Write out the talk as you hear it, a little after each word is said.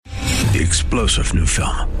The explosive new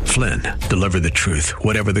film, Flynn, deliver the truth,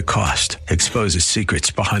 whatever the cost, exposes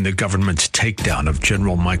secrets behind the government's takedown of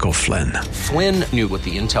General Michael Flynn. Flynn knew what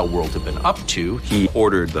the intel world had been up to. He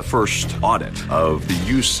ordered the first audit of the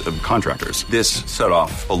use of contractors. This set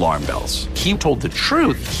off alarm bells. He told the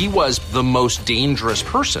truth. He was the most dangerous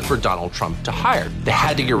person for Donald Trump to hire. They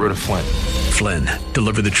had to get rid of Flynn. Flynn,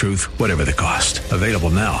 deliver the truth, whatever the cost. Available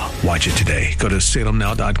now. Watch it today. Go to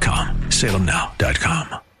salemnow.com.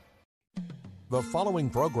 salemnow.com. The following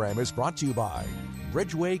program is brought to you by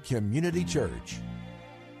Bridgeway Community Church.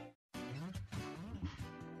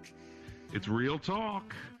 It's Real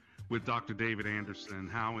Talk with Dr. David Anderson.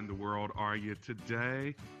 How in the world are you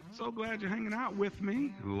today? So glad you're hanging out with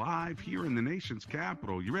me live here in the nation's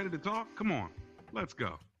capital. You ready to talk? Come on, let's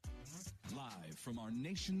go. Live from our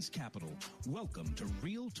nation's capital, welcome to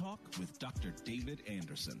Real Talk with Dr. David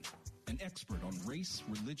Anderson. An expert on race,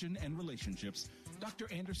 religion, and relationships, Dr.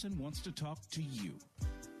 Anderson wants to talk to you.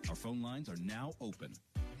 Our phone lines are now open.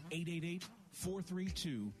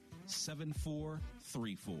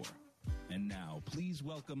 888-432-7434. And now, please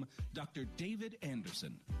welcome Dr. David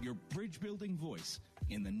Anderson, your bridge-building voice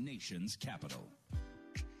in the nation's capital.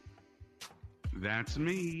 That's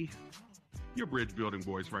me, your bridge-building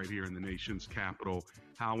voice right here in the nation's capital.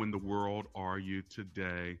 How in the world are you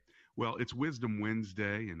today? Well, it's Wisdom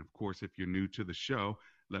Wednesday, and of course, if you're new to the show,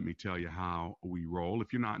 let me tell you how we roll.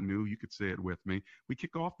 If you're not new, you could say it with me. We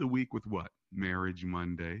kick off the week with what? Marriage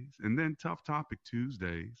Mondays, and then Tough Topic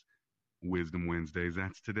Tuesdays, Wisdom Wednesdays,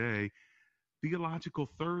 that's today. Theological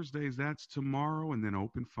Thursdays, that's tomorrow, and then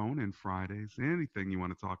Open Phone in Fridays. Anything you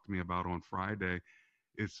want to talk to me about on Friday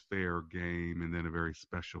is fair game, and then a very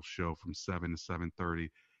special show from 7 to 7:30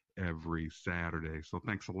 every Saturday. So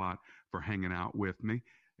thanks a lot for hanging out with me.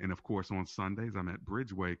 And, of course, on Sundays, I'm at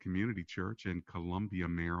Bridgeway Community Church in Columbia,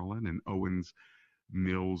 Maryland, and Owens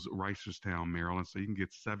Mills, Reisterstown, Maryland. So you can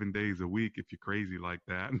get 7 days a week if you're crazy like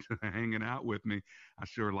that hanging out with me. I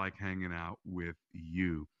sure like hanging out with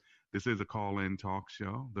you. This is a call-in talk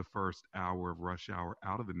show, the first hour of rush hour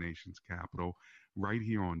out of the nation's capital, right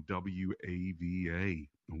here on WAVA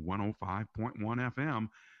 105.1 FM,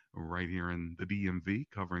 right here in the DMV,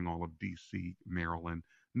 covering all of D.C., Maryland,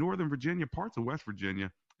 Northern Virginia, parts of West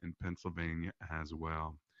Virginia, and Pennsylvania as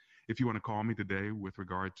well. If you want to call me today with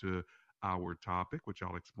regard to our topic, which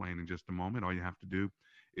I'll explain in just a moment, all you have to do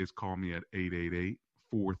is call me at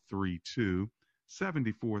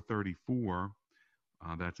 888-432-7434.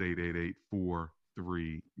 That's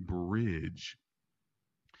 888-43-BRIDGE.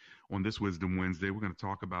 On this Wisdom Wednesday, we're going to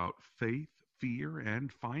talk about faith, fear,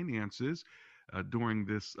 and finances during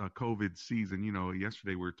this COVID season. You know,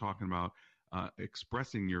 yesterday we were talking about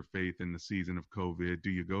expressing your faith in the season of COVID. Do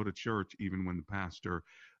you go to church even when the pastor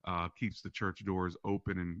keeps the church doors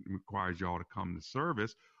open and requires y'all to come to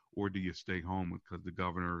service? Or do you stay home because the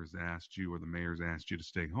governor has asked you or the mayor's asked you to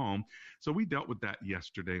stay home? So we dealt with that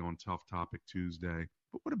yesterday on Tough Topic Tuesday.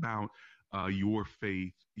 But what about your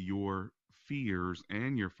faith, your fears,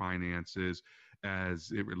 and your finances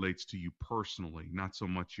as it relates to you personally? Not so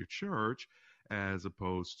much your church as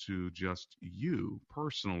opposed to just you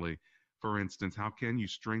personally. For instance, how can you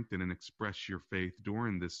strengthen and express your faith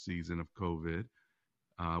during this season of COVID?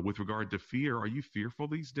 With regard to fear, are you fearful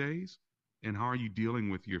these days? And how are you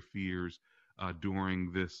dealing with your fears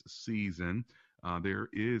during this season? There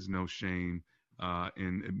is no shame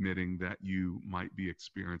in admitting that you might be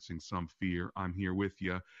experiencing some fear. I'm here with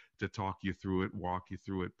you to talk you through it, walk you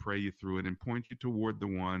through it, pray you through it, and point you toward the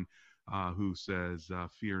one who says,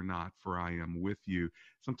 fear not, for I am with you.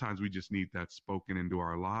 Sometimes we just need that spoken into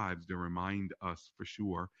our lives to remind us for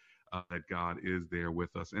sure that God is there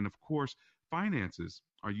with us. And of course, finances.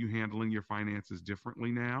 Are you handling your finances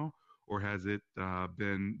differently now? Or has it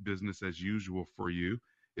been business as usual for you?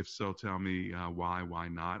 If so, tell me why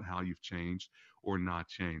not, how you've changed or not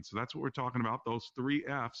changed. So that's what we're talking about, those 3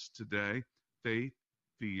 F's today: faith,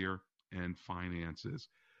 fear, and finances.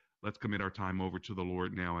 Let's commit our time over to the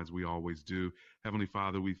Lord now, as we always do. Heavenly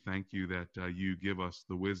Father, we thank you that you give us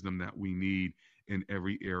the wisdom that we need in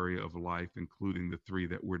every area of life, including the 3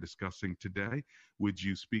 that we're discussing today. Would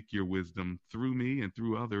you speak your wisdom through me and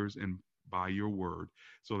through others and by your word,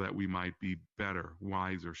 so that we might be better,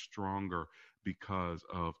 wiser, stronger because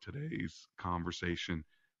of today's conversation.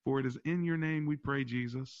 For it is in your name we pray,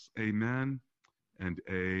 Jesus. Amen and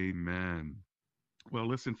amen. Well,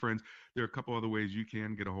 listen, friends, there are a couple other ways you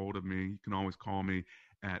can get a hold of me. You can always call me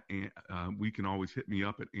at, we can always hit me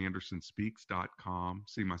up at andersonspeaks.com.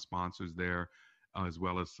 See my sponsors there, as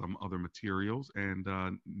well as some other materials and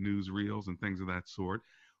newsreels and things of that sort.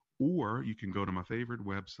 Or you can go to my favorite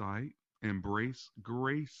website,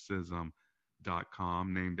 embracegracism.com.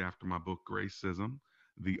 named after my book, Gracism,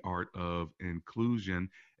 The Art of Inclusion.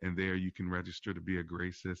 And there you can register to be a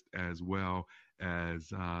gracist as well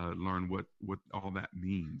as learn what all that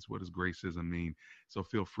means. What does gracism mean? So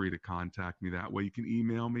feel free to contact me that way. You can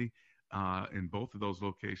email me in both of those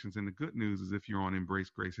locations. And the good news is if you're on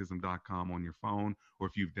embracegracism.com on your phone, or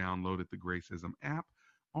if you've downloaded the Gracism app,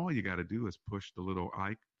 all you got to do is push the little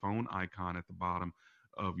phone icon at the bottom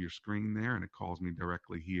of your screen there, and it calls me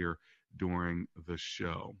directly here during the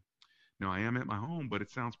show. Now, I am at my home, but it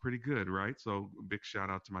sounds pretty good, right? So big shout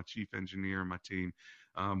out to my chief engineer and my team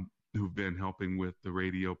who've been helping with the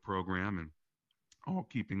radio program and all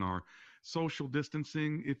keeping our social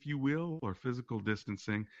distancing, if you will, or physical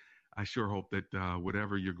distancing. I sure hope that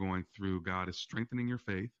whatever you're going through, God is strengthening your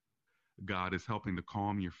faith. God is helping to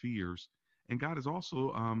calm your fears. And God is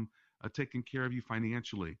also taking care of you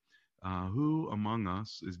financially. Who among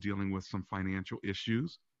us is dealing with some financial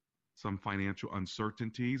issues, some financial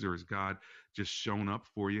uncertainties, or has God just shown up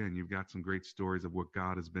for you and you've got some great stories of what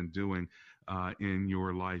God has been doing in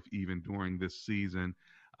your life even during this season?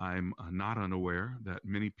 I'm not unaware that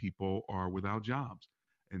many people are without jobs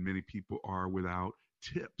and many people are without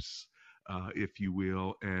tips, if you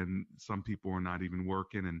will, and some people are not even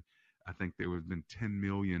working. And I think there have been 10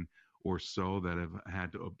 million or so that have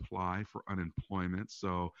had to apply for unemployment.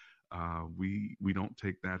 So we don't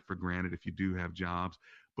take that for granted if you do have jobs.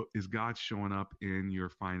 But is God showing up in your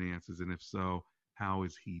finances? And if so, how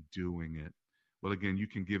is he doing it? Well, again, you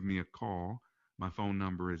can give me a call. My phone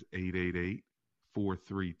number is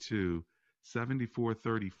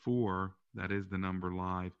 888-432-7434. That is the number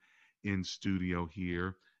live in studio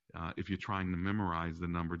here. If you're trying to memorize the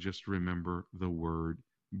number, just remember the word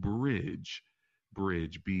bridge.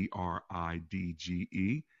 Bridge, BRIDGE,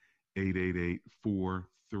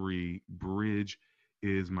 888-43-BRIDGE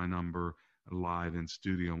is my number live in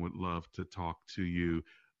studio, and would love to talk to you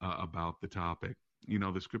about the topic. You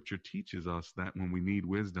know, the scripture teaches us that when we need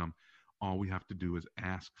wisdom, all we have to do is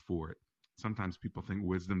ask for it. Sometimes people think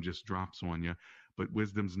wisdom just drops on you, but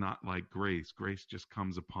wisdom's not like grace. Grace just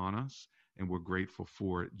comes upon us, and we're grateful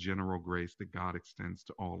for it. General grace that God extends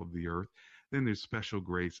to all of the earth. Then there's special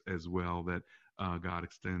grace as well that God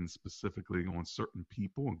extends specifically on certain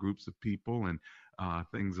people and groups of people and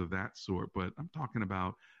things of that sort. But I'm talking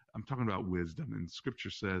about wisdom. And Scripture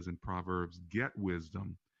says in Proverbs, get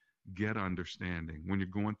wisdom, get understanding. When you're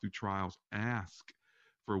going through trials, ask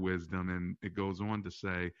for wisdom. And it goes on to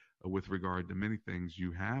say, with regard to many things,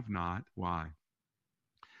 you have not. Why?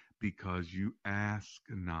 Because you ask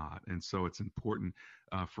not. And so it's important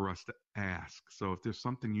for us to ask. So if there's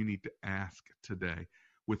something you need to ask today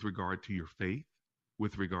with regard to your faith,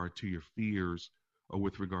 with regard to your fears, or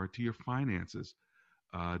with regard to your finances,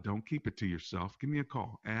 don't keep it to yourself. Give me a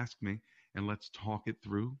call. Ask me, and let's talk it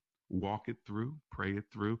through, walk it through, pray it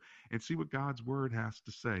through, and see what God's word has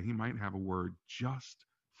to say. He might have a word just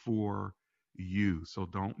for you. So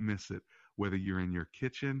don't miss it. Whether you're in your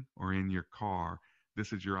kitchen or in your car,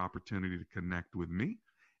 this is your opportunity to connect with me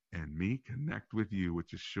and me connect with you,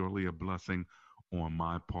 which is surely a blessing on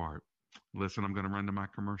my part. Listen, I'm going to run to my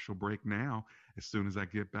commercial break now. As soon as I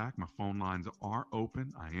get back, my phone lines are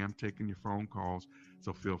open. I am taking your phone calls,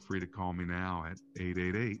 so feel free to call me now at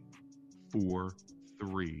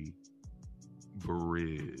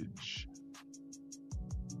 888-43-BRIDGE.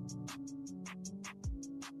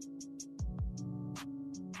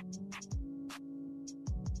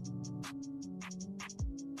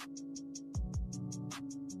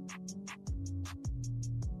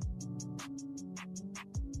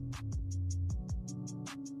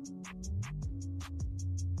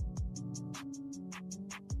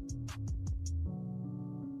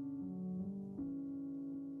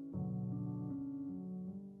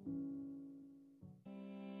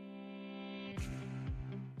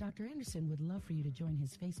 Dr. Anderson would love for you to join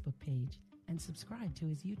his Facebook page and subscribe to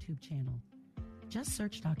his YouTube channel. Just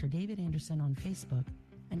search Dr. David Anderson on Facebook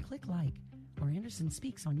and click like or Anderson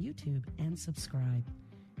Speaks on YouTube and subscribe.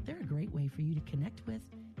 They're a great way for you to connect with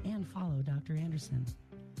and follow Dr. Anderson.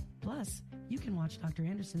 Plus, you can watch Dr.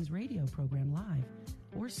 Anderson's radio program live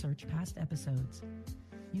or search past episodes.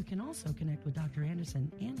 You can also connect with Dr.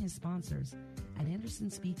 Anderson and his sponsors at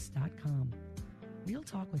AndersonSpeaks.com. Real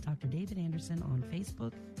Talk with Dr. David Anderson on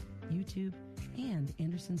Facebook, YouTube, and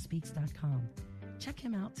AndersonSpeaks.com. Check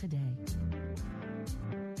him out today.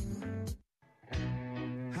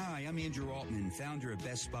 Hi, I'm Andrew Altman, founder of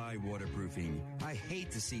Best Buy Waterproofing. I hate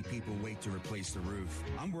to see people wait to replace the roof.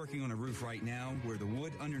 I'm working on a roof right now where the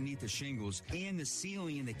wood underneath the shingles and the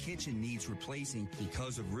ceiling in the kitchen needs replacing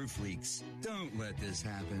because of roof leaks. Don't let this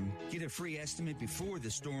happen. Get a free estimate before the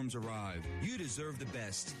storms arrive. You deserve the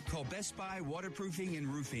best. Call Best Buy Waterproofing and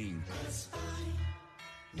Roofing. Best Buy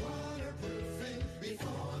Waterproofing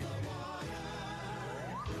before the water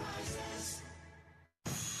rises.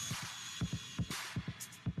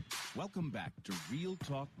 Welcome back to Real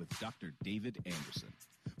Talk with Dr. David Anderson.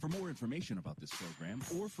 For more information about this program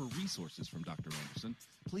or for resources from Dr. Anderson,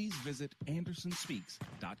 please visit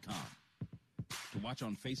andersonspeaks.com. To watch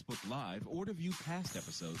on Facebook Live or to view past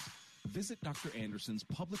episodes, visit Dr. Anderson's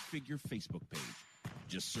public figure Facebook page.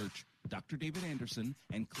 Just search Dr. David Anderson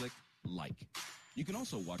and click like. You can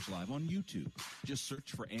also watch live on YouTube. Just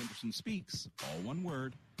search for Anderson Speaks, all one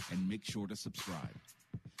word, and make sure to subscribe.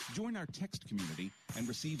 Join our text community and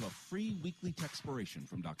receive a free weekly textpiration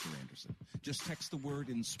from Dr. Anderson. Just text the word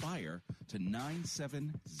INSPIRE to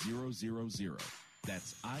 97000.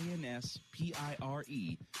 That's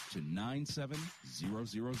INSPIRE to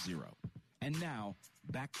 97000. And now,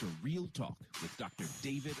 back to Real Talk with Dr.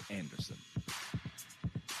 David Anderson.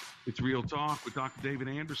 It's Real Talk with Dr. David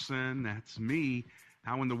Anderson. That's me.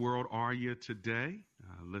 How in the world are you today?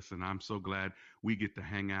 Listen, I'm so glad we get to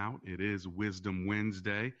hang out. It is Wisdom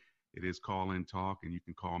Wednesday. It is Call In Talk, and you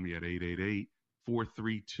can call me at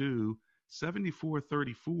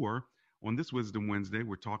 888-432-7434. On this Wisdom Wednesday,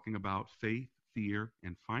 we're talking about faith, fear,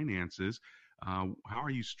 and finances. How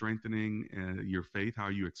are you strengthening your faith? How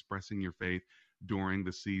are you expressing your faith during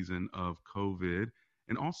the season of COVID?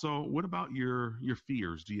 And also, what about your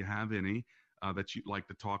fears? Do you have any that you'd like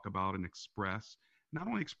to talk about and express? Not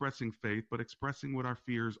only expressing faith, but expressing what our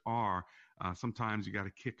fears are. Sometimes you got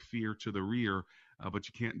to kick fear to the rear, but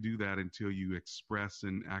you can't do that until you express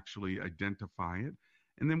and actually identify it.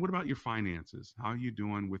 And then what about your finances? How are you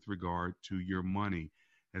doing with regard to your money?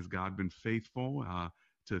 Has God been faithful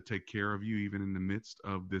to take care of you even in the midst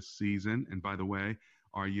of this season? And by the way,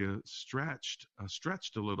 are you stretched a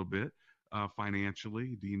little bit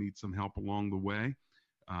financially? Do you need some help along the way?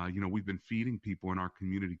 We've been feeding people in our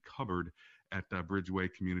community cupboard at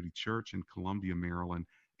Bridgeway Community Church in Columbia, Maryland,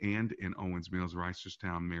 and in Owens Mills,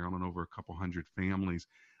 Reisterstown, Maryland. Over a couple hundred families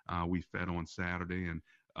we fed on Saturday. And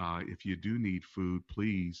if you do need food,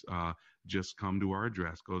 please just come to our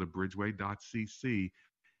address. Go to bridgeway.cc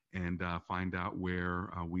and find out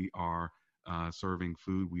where we are serving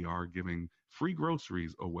food. We are giving free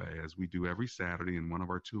groceries away, as we do every Saturday in one of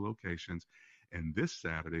our 2 locations. And this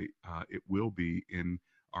Saturday, it will be in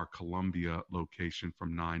our Columbia location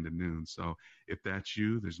from 9 to noon. So if that's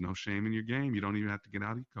you, there's no shame in your game. You don't even have to get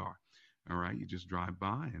out of your car. All right. You just drive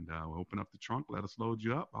by and we'll open up the trunk, let us load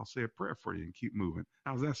you up. I'll say a prayer for you and keep moving.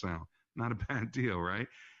 How's that sound? Not a bad deal, right?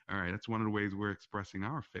 All right. That's one of the ways we're expressing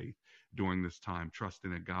our faith during this time,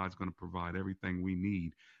 trusting that God's going to provide everything we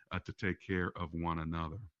need to take care of one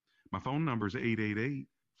another. My phone number is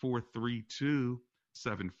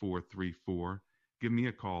 888-432-7434. Give me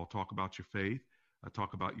a call. Talk about your faith.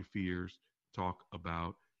 Talk about your fears. Talk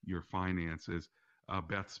about your finances.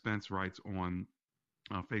 Beth Spence writes on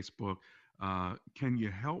Facebook, can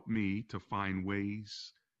you help me to find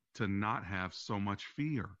ways to not have so much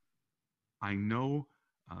fear? I know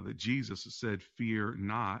that Jesus said, fear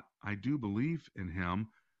not. I do believe in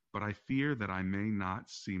him, but I fear that I may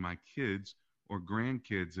not see my kids or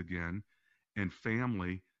grandkids again, and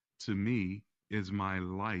family to me is my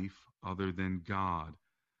life other than God.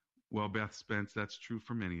 Well, Beth Spence, that's true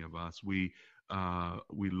for many of us. We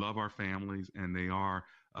love our families, and they are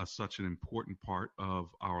such an important part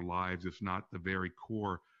of our lives, if not the very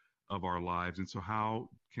core of our lives. And so how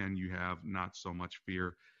can you have not so much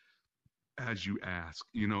fear as you ask?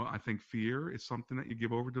 I think fear is something that you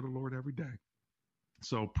give over to the Lord every day.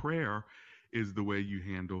 So prayer is the way you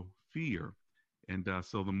handle fear. And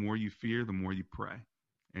so the more you fear, the more you pray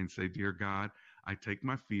and say, dear God, I take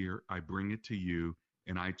my fear, I bring it to you,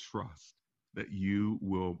 and I trust that you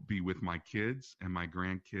will be with my kids and my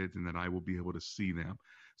grandkids and that I will be able to see them.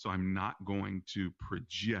 So I'm not going to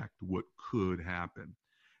project what could happen.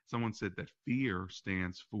 Someone said that fear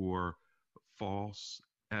stands for false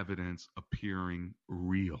evidence appearing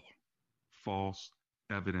real. False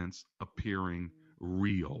evidence appearing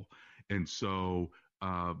real. And so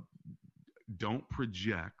don't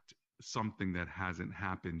project something that hasn't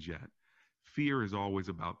happened yet. Fear is always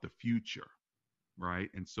about the future, right?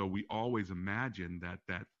 And so we always imagine that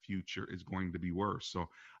that future is going to be worse. So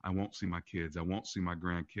I won't see my kids. I won't see my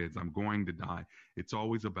grandkids. I'm going to die. It's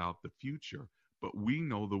always about the future. but we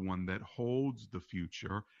know the one that holds the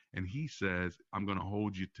future. And he says, I'm going to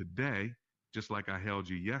hold you today, just like I held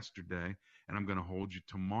you yesterday, and I'm going to hold you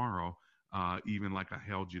tomorrow, even like I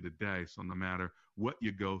held you today. So no matter what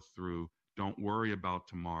you go through, don't worry about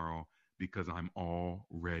tomorrow, because I'm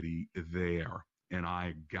already there and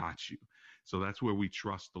I got you. So that's where we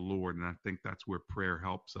trust the Lord. And I think that's where prayer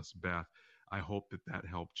helps us, Beth. I hope that that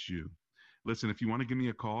helped you. Listen, if you want to give me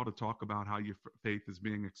a call to talk about how your faith is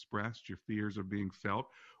being expressed, your fears are being felt,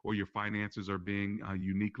 or your finances are being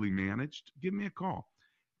uniquely managed, give me a call.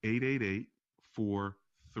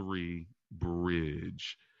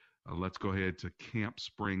 888-43-BRIDGE. Let's go ahead to Camp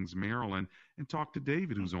Springs, Maryland, and talk to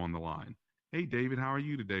David, who's on the line. Hey, David, how are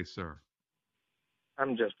you today, sir?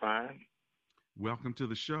 I'm just fine. Welcome to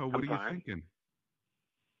the show. What are you thinking?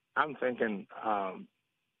 I'm thinking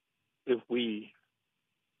if we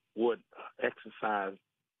would exercise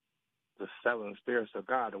the seven spirits of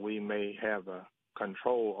God, we may have a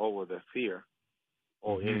control over the fear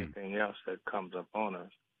or anything else that comes upon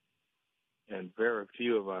us. And very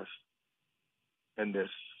few of us in this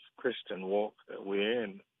Christian walk that we're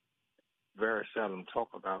in very seldom talk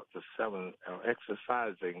about the seven,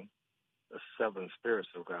 exercising the seven spirits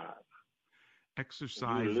of God.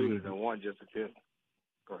 Exercising. You alluded to one just a few.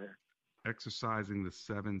 Go ahead. Exercising the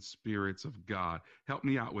seven spirits of God. Help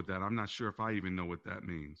me out with that. I'm not sure if I even know what that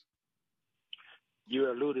means. You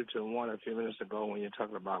alluded to one a few minutes ago when you're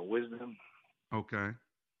talking about wisdom. Okay.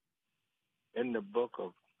 In the book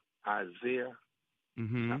of Isaiah,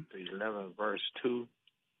 chapter 11, verse 2,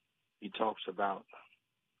 he talks about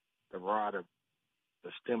the rod of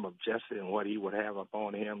the stem of Jesse and what he would have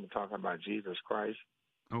upon him, talking about Jesus Christ.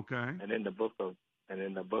 Okay. And in the book of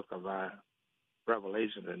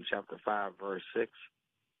Revelation in chapter 5, verse 6,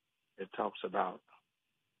 it talks about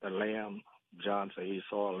the lamb. John said he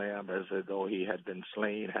saw a lamb as though he had been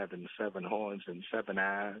slain, having 7 horns and 7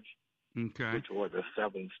 eyes, which were the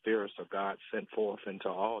 7 spirits of God sent forth into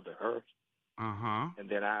all the earth. And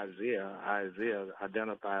then Isaiah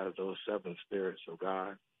identifies those 7 spirits of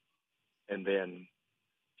God. And then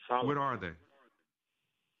Solomon. What are they?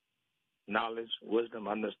 Knowledge, wisdom,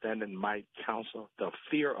 understanding, might, counsel, the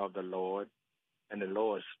fear of the Lord, and the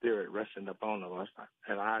Lord's Spirit resting upon us.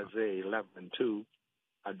 And Isaiah 11:2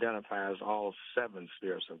 identifies all 7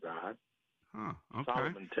 spirits of God.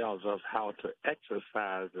 Solomon tells us how to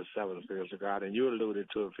exercise the 7 spirits of God. And you alluded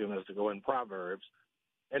to a few minutes ago in Proverbs.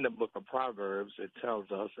 In the book of Proverbs, it tells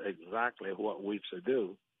us exactly what we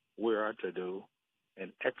are to do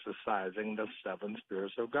in exercising the 7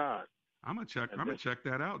 spirits of God. I'm gonna check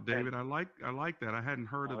that out, David. I like that. I hadn't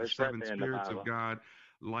heard of the 7 spirits of God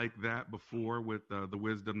like that before, with the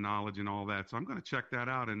wisdom, knowledge, and all that. So I'm gonna check that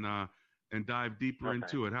out and dive deeper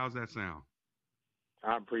into it. How's that sound?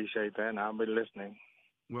 I appreciate that, and I'll be listening.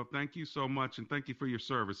 Well, thank you so much, and thank you for your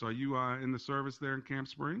service. Are you in the service there in Camp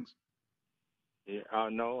Springs? Yeah.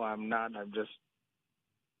 No, I'm not. I'm just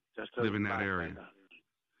live in that area.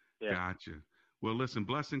 Yeah. Gotcha. Well, listen,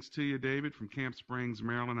 blessings to you, David, from Camp Springs,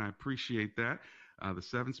 Maryland. I appreciate that. The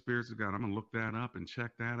 7 spirits of God. I'm going to look that up and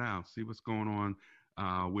check that out, see what's going on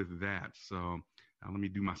with that. So let me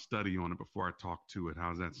do my study on it before I talk to it.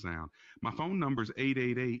 How's that sound? My phone number is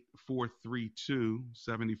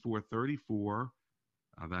 888-432-7434.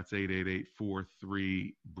 That's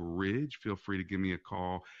 888-43-BRIDGE. Feel free to give me a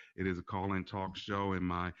call. It is a call-in talk show, and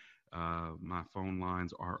my phone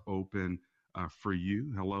lines are open for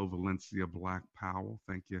you. Hello, Valencia Black Powell.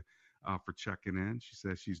 Thank you for checking in. She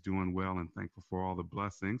says she's doing well and thankful for all the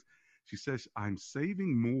blessings. She says, I'm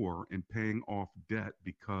saving more and paying off debt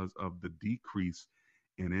because of the decrease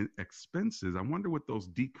in expenses. I wonder what those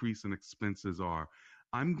decrease in expenses are.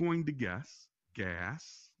 I'm going to guess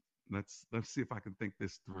gas. Let's see if I can think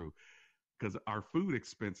this through, because our food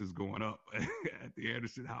expense is going up at the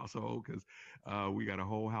Anderson household, because we got a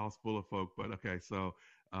whole house full of folk. But okay, so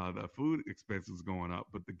the food expense is going up,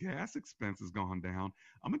 but the gas expense has gone down.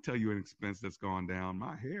 I'm going to tell you an expense that's gone down.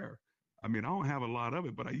 My hair. I mean, I don't have a lot of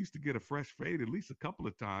it, but I used to get a fresh fade at least a couple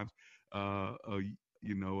of times, a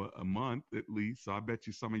month at least. So I bet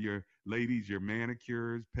you some of your ladies, your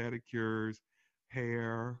manicures, pedicures,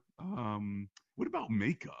 hair. What about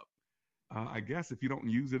makeup? I guess if you don't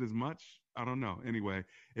use it as much, I don't know. Anyway,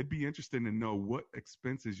 it'd be interesting to know what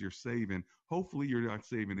expenses you're saving. Hopefully you're not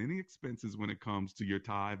saving any expenses when it comes to your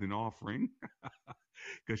tithe and offering,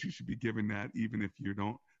 because you should be giving that even if you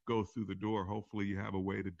don't go through the door. Hopefully you have a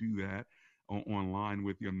way to do that online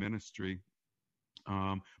with your ministry.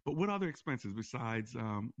 But what other expenses besides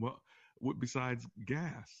besides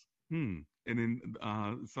gas? And then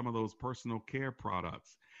some of those personal care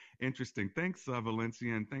products. Interesting. Thanks,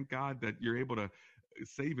 Valencia, and thank God that you're able to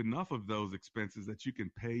save enough of those expenses that you can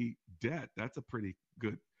pay debt. That's a pretty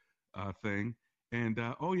good thing. And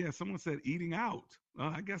oh yeah, someone said eating out.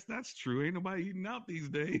 I guess that's true. Ain't nobody eating out these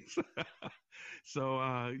days.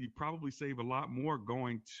 So you probably save a lot more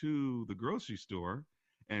going to the grocery store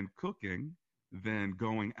and cooking than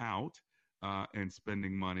going out and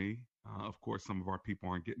spending money. Of course, some of our people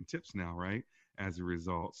aren't getting tips now, right? As a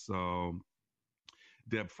result. So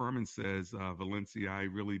Deb Furman says, Valencia, I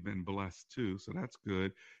really been blessed too. So that's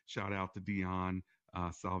good. Shout out to Dion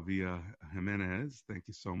Salvia Jimenez. Thank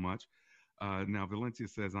you so much. Now, Valencia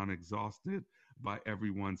says, I'm exhausted by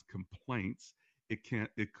everyone's complaints. It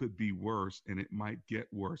could be worse, and it might get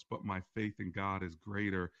worse, but my faith in God is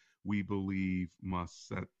greater. We believers must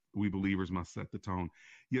set the tone.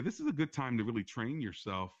 Yeah, this is a good time to really train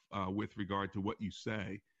yourself with regard to what you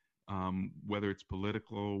say, whether it's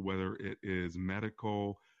political, whether it is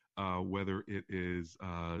medical, whether it is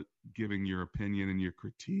giving your opinion and your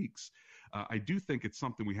critiques. I do think it's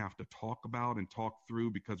something we have to talk about and talk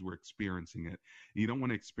through because we're experiencing it. You don't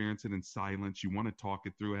want to experience it in silence. You want to talk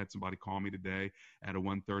it through. I had somebody call me today at a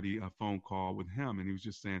 1:30 phone call with him, and he was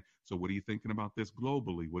just saying, so what are you thinking about this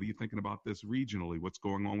globally? What are you thinking about this regionally? What's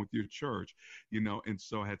going on with your church? And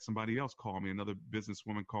so I had somebody else call me, another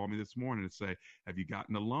businesswoman call me this morning and say, have you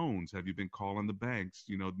gotten the loans? Have you been calling the banks?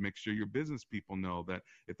 Make sure your business people know that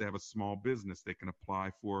if they have a small business, they can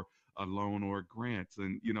apply for a loan or a grant.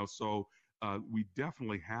 And, so we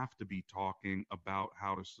definitely have to be talking about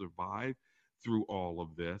how to survive through all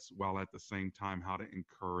of this, while at the same time, how to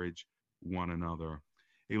encourage one another.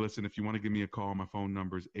 Hey, listen, if you want to give me a call, my phone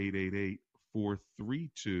number is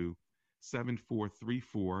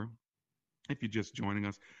 888-432-7434. If you're just joining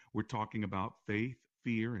us, we're talking about faith,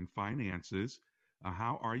 fear, and finances.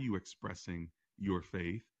 How are you expressing your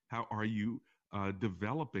faith? How are you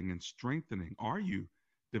developing and strengthening? Are you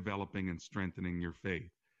developing and strengthening your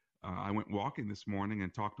faith? I went walking this morning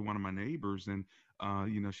and talked to one of my neighbors, and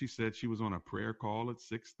she said she was on a prayer call at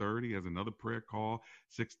 6:30, has another prayer call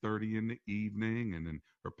 6:30 in the evening, and then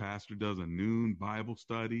her pastor does a noon Bible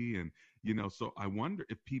study, and so I wonder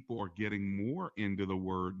if people are getting more into the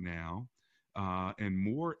Word now, and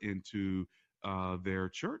more into their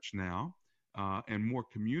church now, and more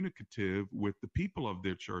communicative with the people of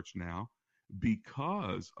their church now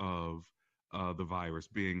because of the virus,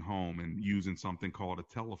 being home and using something called a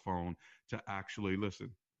telephone to actually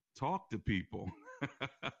talk to people.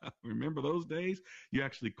 Remember those days? You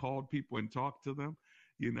actually called people and talked to them.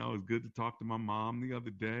 It's good to talk to my mom the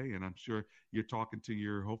other day, and I'm sure you're talking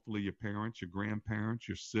to hopefully your parents, your grandparents,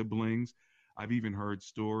 your siblings. I've even heard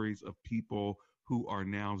stories of people who are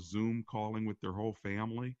now Zoom calling with their whole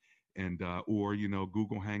family, and or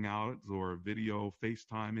Google Hangouts or video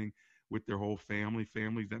FaceTiming with their whole families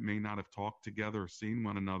that may not have talked together or seen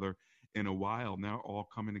one another in a while, now all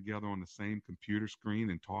coming together on the same computer screen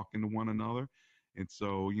and talking to one another. And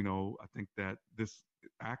so, I think that this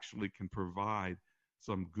actually can provide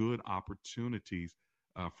some good opportunities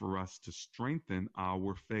for us to strengthen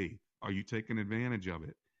our faith. Are you taking advantage of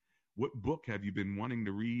it? What book have you been wanting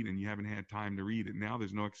to read and you haven't had time to read it? Now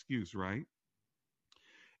there's no excuse, right?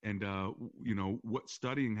 And, what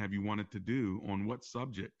studying have you wanted to do on what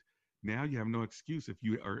subject? Now you have no excuse. If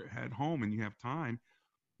you are at home and you have time,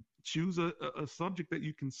 choose a subject that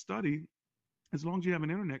you can study. As long as you have an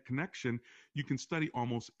internet connection, you can study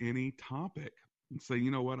almost any topic and say, you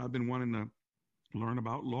know what, I've been wanting to learn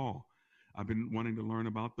about law. I've been wanting to learn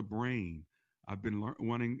about the brain. I've been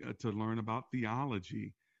wanting to learn about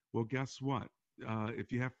theology. Well, guess what?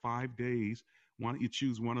 If you have 5 days, why don't you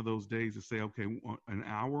choose one of those days to say, okay, an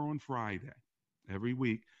hour on Friday every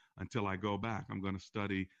week until I go back, I'm going to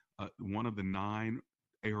study one of the 9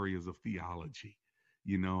 areas of theology.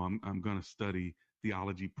 I'm going to study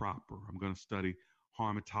theology proper. I'm going to study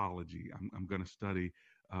harmatology. I'm going to study,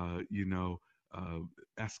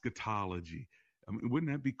 eschatology. I mean,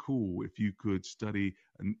 wouldn't that be cool if you could study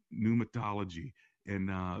pneumatology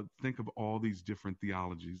and think of all these different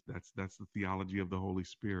theologies? That's the theology of the Holy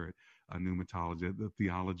Spirit, pneumatology, the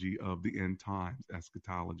theology of the end times,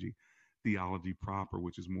 eschatology, theology proper,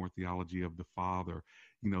 which is more theology of the Father.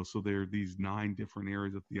 So there are these 9 different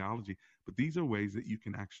areas of theology, but these are ways that you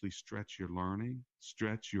can actually stretch your learning,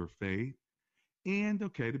 stretch your faith, and,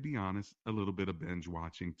 okay, to be honest, a little bit of binge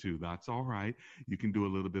watching too. That's all right. You can do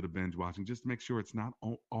a little bit of binge watching. Just make sure it's not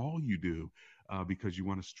all you do, because you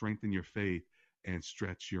want to strengthen your faith and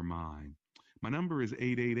stretch your mind. My number is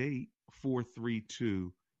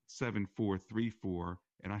 888-432-7434,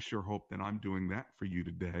 and I sure hope that I'm doing that for you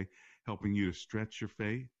today, helping you to stretch your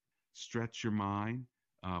faith, stretch your mind,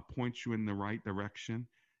 point you in the right direction,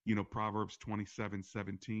 You know, Proverbs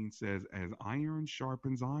 27:17 says, as iron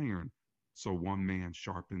sharpens iron, so one man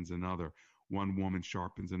sharpens another. One woman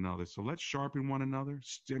sharpens another. So let's sharpen one another,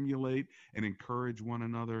 stimulate and encourage one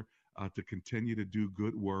another to continue to do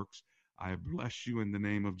good works. I bless you in the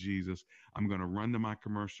name of Jesus. I'm going to run to my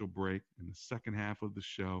commercial break. In the second half of the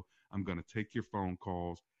show, I'm going to take your phone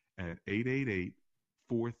calls at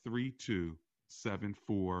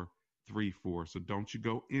 888-432-7434. So don't you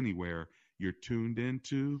go anywhere. You're tuned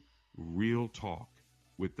into Real Talk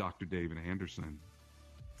with Dr. David Anderson.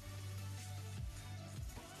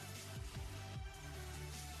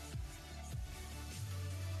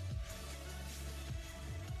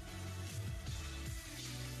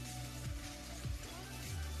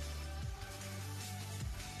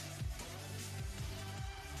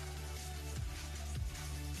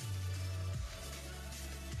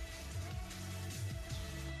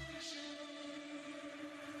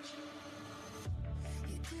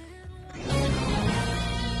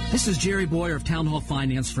 This is Jerry Boyer of Town Hall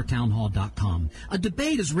Finance for townhall.com. A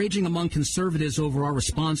debate is raging among conservatives over our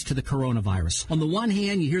response to the coronavirus. On the one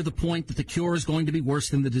hand, you hear the point that the cure is going to be worse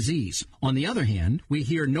than the disease. On the other hand, we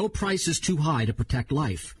hear no price is too high to protect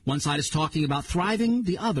life. One side is talking about thriving,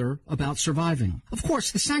 the other about surviving. Of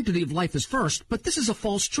course, the sanctity of life is first, but this is a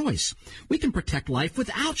false choice. We can protect life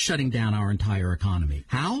without shutting down our entire economy.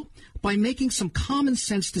 How? By making some common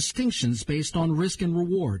sense distinctions based on risk and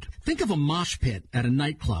reward. Think of a mosh pit at a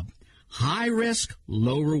nightclub. High risk,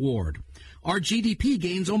 low reward. Our GDP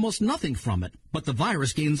gains almost nothing from it, but the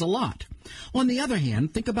virus gains a lot. On the other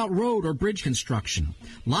hand, think about road or bridge construction.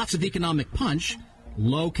 Lots of economic punch,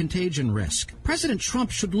 low contagion risk. President Trump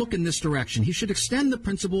should look in this direction. He should extend the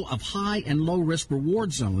principle of high and low risk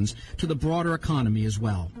reward zones to the broader economy as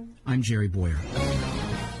well. I'm Jerry Boyer.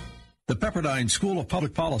 The Pepperdine School of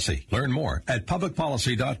Public Policy. Learn more at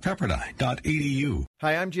publicpolicy.pepperdine.edu.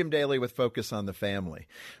 Hi, I'm Jim Daly with Focus on the Family.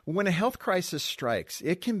 When a health crisis strikes,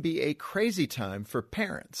 it can be a crazy time for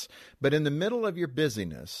parents. But in the middle of your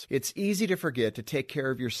busyness, it's easy to forget to take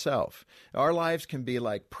care of yourself. Our lives can be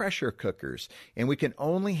like pressure cookers, and we can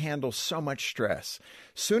only handle so much stress.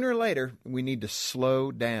 Sooner or later, we need to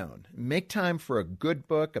slow down. Make time for a good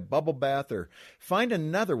book, a bubble bath, or find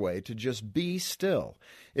another way to just be still.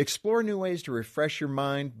 Explore new ways to refresh your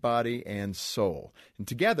mind, body, and soul. And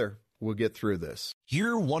together, we'll get through this.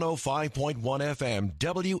 Hear 105.1 FM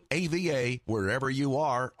WAVA wherever you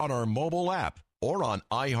are on our mobile app or on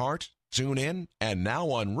iHeart, TuneIn, and now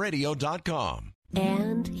on radio.com.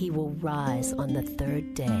 And he will rise on the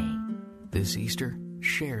third day. This Easter,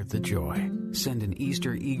 share the joy. Send an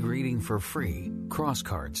Easter e-greeting for free.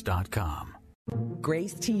 Crosscards.com.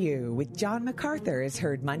 Grace to You with John MacArthur is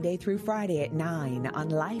heard Monday through Friday at 9 on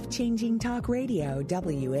Life-Changing Talk Radio,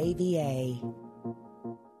 WAVA.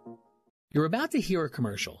 You're about to hear a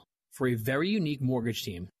commercial for a very unique mortgage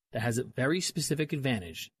team that has a very specific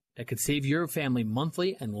advantage that could save your family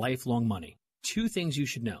monthly and lifelong money. Two things you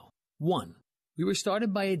should know. One, we were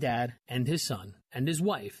started by a dad and his son and his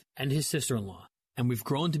wife and his sister-in-law, and we've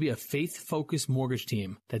grown to be a faith-focused mortgage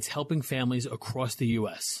team that's helping families across the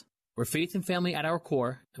U.S. We're faith and family at our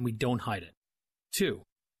core, and we don't hide it. Two,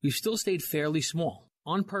 we've still stayed fairly small,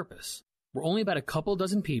 on purpose. We're only about a couple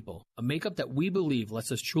dozen people, a makeup that we believe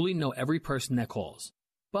lets us truly know every person that calls.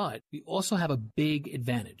 But we also have a big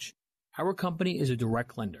advantage. Our company is a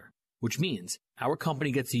direct lender, which means our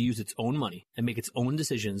company gets to use its own money and make its own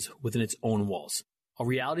decisions within its own walls. A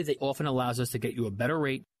reality that often allows us to get you a better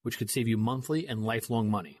rate, which could save you monthly and lifelong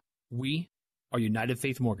money. We are United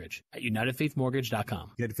Faith Mortgage at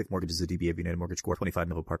UnitedFaithMortgage.com. United Faith Mortgage is a DBA of United Mortgage Corp. 25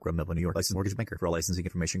 Melville Park Road, Melville, New York. Licensed mortgage banker. For all licensing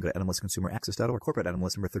information, go to NMLSConsumerAccess.org. Corporate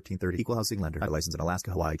NMLS number 1330. Equal housing lender. Licensed in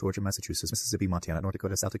Alaska, Hawaii, Georgia, Massachusetts, Mississippi, Montana, North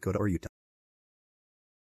Dakota, South Dakota, or Utah.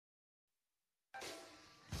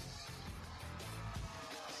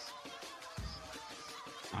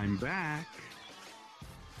 I'm back.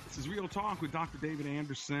 This is Real Talk with Dr. David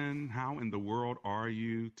Anderson. How in the world are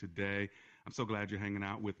you today? I'm so glad you're hanging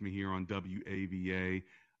out with me here on WAVA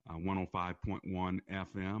 105.1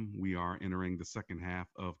 FM. We are entering the second half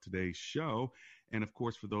of today's show. And of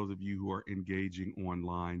course, for those of you who are engaging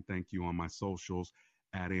online, thank you on my socials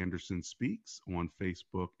at Anderson Speaks on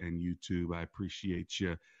Facebook and YouTube. I appreciate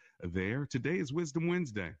you there. Today is Wisdom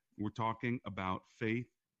Wednesday. We're talking about faith,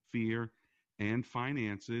 fear, and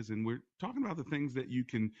finances, and we're talking about the things that you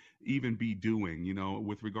can even be doing. You know,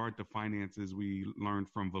 with regard to finances, we learned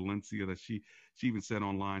from Valencia that she even said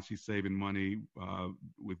online she's saving money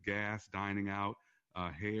with gas, dining out,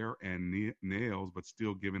 hair, and nails, but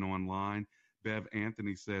still giving online. Bev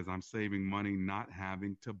Anthony says, I'm saving money not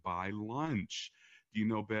having to buy lunch. You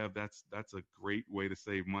know, Bev, that's a great way to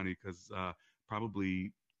save money, because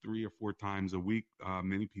probably 3 or 4 times a week.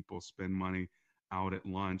 Many people spend money out at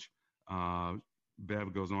lunch.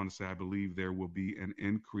 Bev goes on to say, I believe there will be an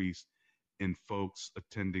increase in folks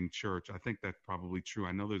attending church. I think that's probably true.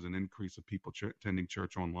 I know there's an increase of people attending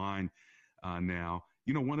church online now.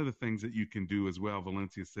 You know, one of the things that you can do as well,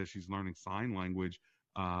 Valencia says she's learning sign language,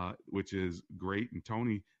 which is great. And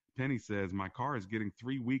Penny says, my car is getting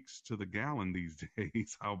 3 weeks to the gallon these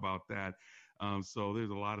days. How about that? So there's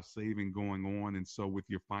a lot of saving going on. And so with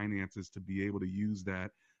your finances, to be able to use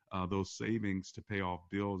that, those savings to pay off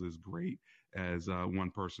bills is great. As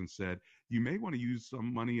one person said, you may want to use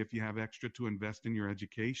some money if you have extra to invest in your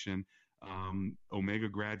education. Omega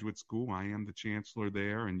Graduate School, I am the chancellor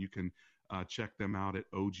there, and you can check them out at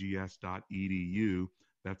ogs.edu.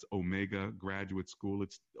 That's Omega Graduate School.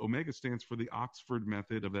 Omega stands for the Oxford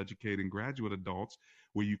Method of Educating Graduate Adults,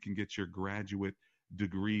 where you can get your graduate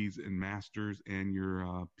degrees and masters and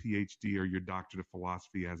your PhD or your doctorate of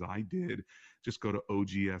philosophy, as I did. Just go to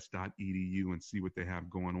ogs.edu and see what they have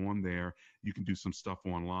going on there. You can do some stuff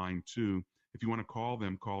online too. If you want to call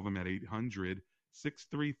them at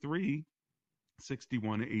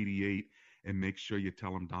 800-633-6188 and make sure you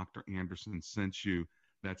tell them Dr. Anderson sent you.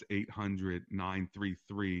 That's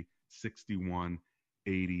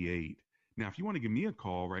 800-933-6188. Now, if you want to give me a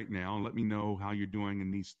call right now and let me know how you're doing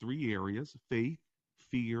in these 3 areas, faith,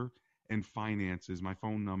 fear, and finances, my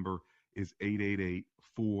phone number is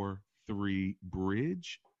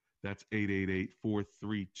 888-43-BRIDGE. That's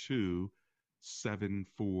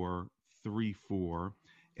 888-432-7434.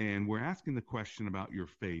 And we're asking the question about your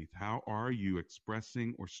faith. How are you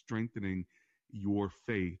expressing or strengthening your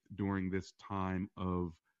faith during this time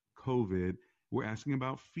of COVID? We're asking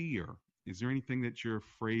about fear. Is there anything that you're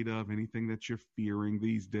afraid of, anything that you're fearing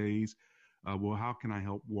these days? Well, how can I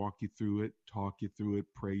help walk you through it, talk you through it,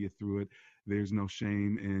 pray you through it? There's no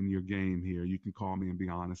shame in your game here. You can call me and be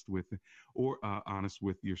honest with it, or honest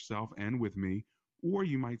with yourself and with me. Or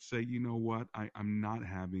you might say, you know what, I'm not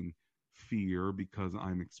having fear because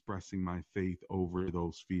I'm expressing my faith over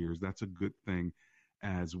those fears. That's a good thing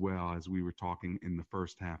as well, as we were talking in the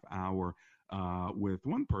first half hour with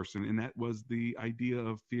one person, and that was the idea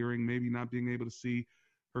of fearing maybe not being able to see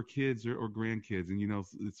her kids or grandkids. And, you know,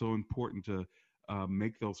 it's so important to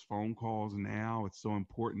make those phone calls now. It's so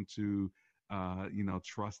important to,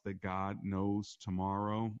 trust that God knows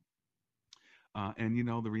tomorrow. And, you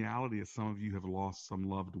know, the reality is some of you have lost some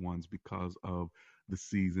loved ones because of the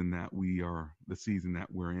season that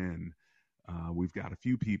we're in. We've got a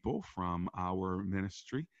few people from our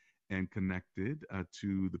ministry and connected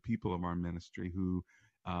to the people of our ministry who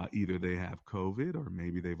either they have COVID or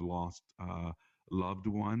maybe they've lost loved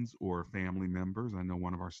ones or family members. I know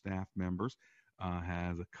one of our staff members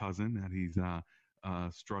has a cousin that he's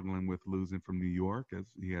struggling with losing from New York, as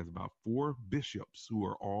he has about 4 bishops who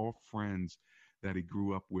are all friends that he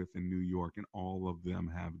grew up with in New York, and all of them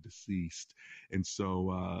have deceased. And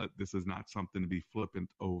so this is not something to be flippant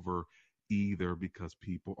over either, because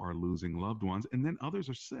people are losing loved ones, and then others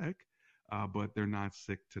are sick, but they're not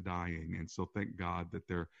sick to dying. And so thank God that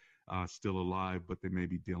they're still alive, but they may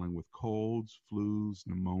be dealing with colds, flus,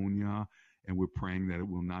 pneumonia, and we're praying that it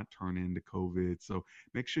will not turn into COVID. So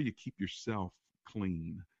make sure you keep yourself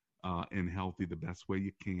clean and healthy the best way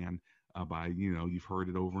you can by, you've heard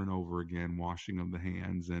it over and over again, washing of the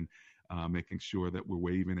hands and making sure that we're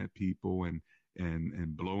waving at people and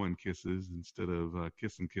blowing kisses instead of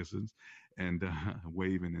kissing kisses and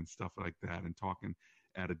waving and stuff like that, and talking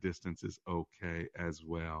at a distance is okay as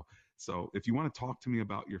well. So if you want to talk to me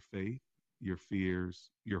about your faith, your fears,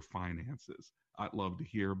 your finances, I'd love to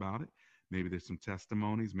hear about it. Maybe there's some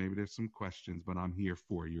testimonies, maybe there's some questions, but I'm here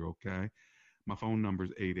for you, okay? My phone number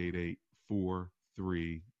is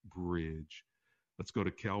 888-43-BRIDGE. Let's go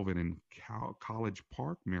to Kelvin in College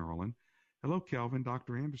Park, Maryland. Hello, Kelvin.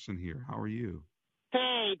 Dr. Anderson here. How are you?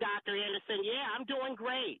 Hey, Dr. Anderson. Yeah, I'm doing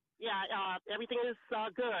great. Yeah, everything is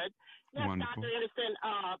good. Yes, Wonderful. Dr. Anderson,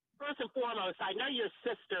 first and foremost, I know your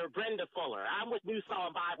sister, Brenda Fuller. I'm with New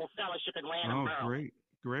Song Bible Fellowship in Lanham, Maryland.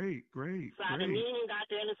 Great. So I've been meaning,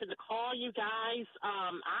 Dr. Anderson, to call you guys.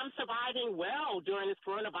 I'm surviving well during this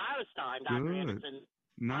coronavirus time, Dr. Anderson.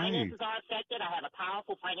 Nice. Finances are affected. I have a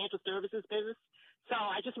powerful financial services business. So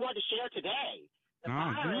I just wanted to share today. The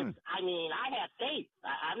virus, good. I mean, I have faith.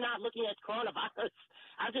 I'm not looking at coronavirus.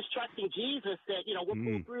 I'm just trusting Jesus that, we'll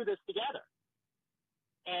pull through this together.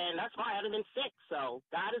 And that's why I haven't been sick. So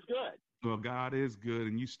God is good. Well, God is good,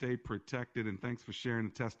 and you stay protected, and thanks for sharing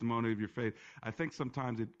the testimony of your faith. I think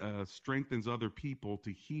sometimes it strengthens other people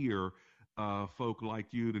to hear folk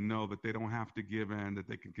like you to know that they don't have to give in, that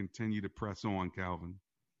they can continue to press on, Calvin.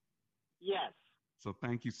 Yes. So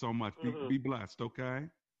thank you so much. Be blessed, okay?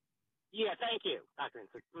 Yeah, thank you, Dr.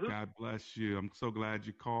 Anderson. God bless you. I'm so glad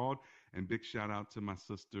you called. And big shout out to my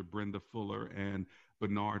sister, Brenda Fuller, and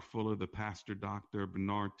Bernard Fuller, the pastor, Dr.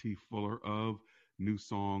 Bernard T. Fuller of New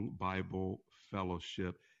Song Bible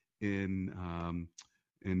Fellowship in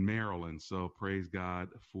Maryland. So praise God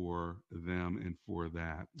for them and for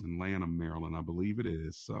that. In Lanham, Maryland, I believe it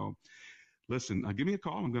is. So listen, give me a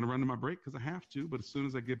call. I'm going to run to my break because I have to. But as soon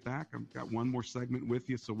as I get back, I've got one more segment with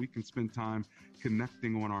you so we can spend time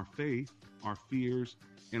connecting on our faith, our fears,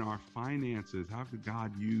 and our finances. How could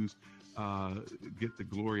God use, get the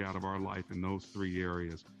glory out of our life in those three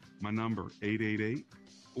areas? My number,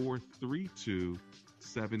 888-432-7434.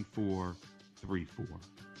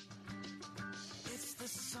 It's the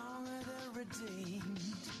song of the redeemed,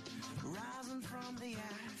 rising from the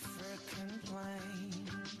African plain.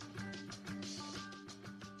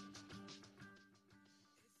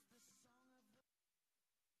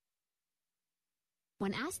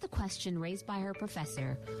 When asked the question raised by her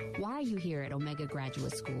professor, why are you here at Omega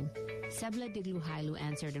Graduate School? Sebla Digluhailu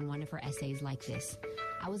answered in one of her essays like this: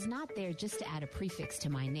 I was not there just to add a prefix to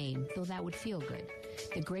my name, though that would feel good.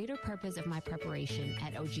 The greater purpose of my preparation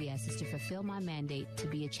at OGS is to fulfill my mandate to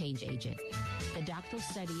be a change agent. The doctoral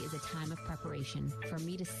study is a time of preparation for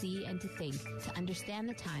me to see and to think, to understand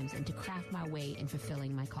the times, and to craft my way in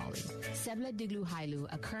fulfilling my calling. Sebla Digluhailu,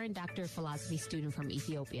 a current Doctor of Philosophy student from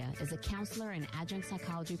Ethiopia, is a counselor and adjunct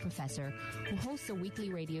psychology professor who hosts a weekly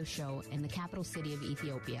radio show in the capital city of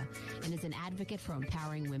Ethiopia and is an advocate for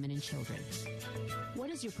empowering women and children. What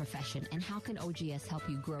is your profession, and how can OGS help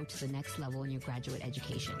you grow to the next level in your graduate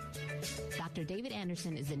education? Dr. David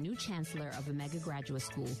Anderson is the new chancellor of Omega Graduate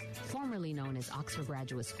School, formerly known as Oxford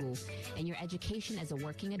Graduate School, and your education as a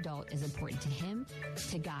working adult is important to him,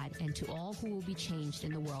 to God, and to all who will be changed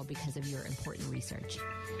in the world because of your important research.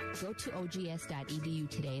 Go to ogs.edu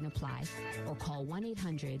today and apply, or call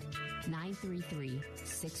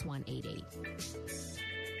 1-800-933-6188.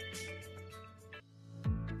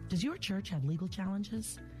 Does your church have legal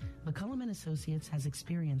challenges? McCullum & Associates has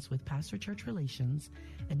experience with pastor-church relations,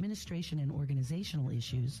 administration and organizational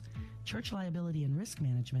issues, church liability and risk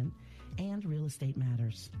management, and real estate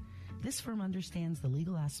matters. This firm understands the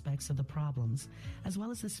legal aspects of the problems as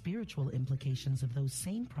well as the spiritual implications of those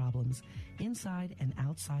same problems inside and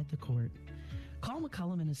outside the court. Call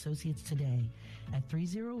McCullum & Associates today at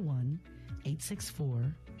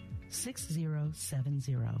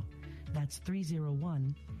 301-864-6070. That's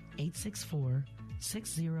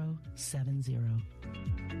 301-864-6070.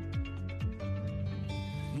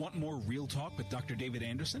 Want more Real Talk with Dr. David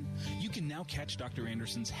Anderson? You can now catch Dr.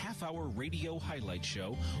 Anderson's half-hour radio highlight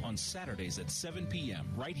show on Saturdays at 7 p.m.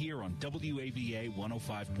 right here on WAVA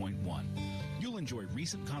 105.1. You'll enjoy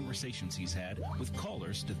recent conversations he's had with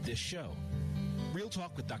callers to this show. Real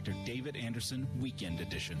Talk with Dr. David Anderson, Weekend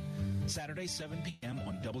Edition. Saturday, 7 p.m.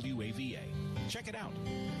 on WAVA. Check it out.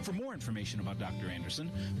 For more information about Dr. Anderson,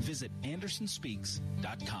 visit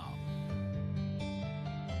andersonspeaks.com.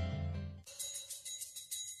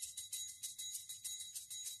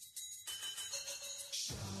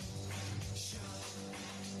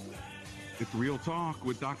 It's Real Talk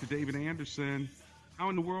with Dr. David Anderson. How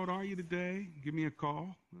in the world are you today? Give me a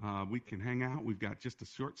call. We can hang out. We've got just a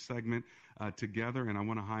short segment together, and I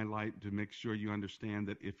want to highlight to make sure you understand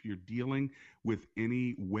that if you're dealing with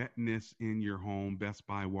any wetness in your home, Best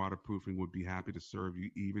Buy Waterproofing would be happy to serve you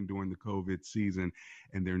even during the COVID season,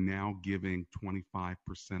 and they're now giving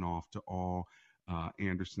 25% off to all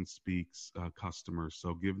Anderson Speaks customers.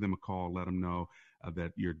 So give them a call. Let them know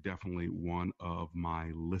that you're definitely one of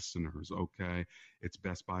my listeners, okay? It's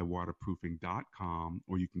bestbuywaterproofing.com,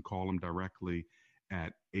 or you can call them directly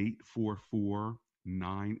at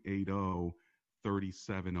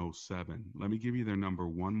 844-980-3707. Let me give you their number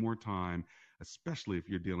one more time, especially if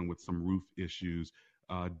you're dealing with some roof issues.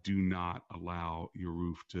 Do not allow your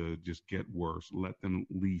roof to just get worse. Let them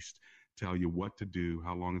at least tell you what to do,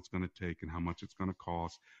 how long it's going to take, and how much it's going to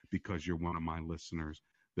cost, because you're one of my listeners.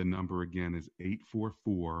 The number again is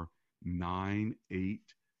 844-980-3707.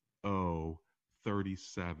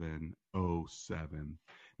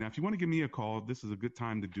 Now, if you want to give me a call, this is a good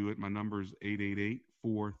time to do it. My number is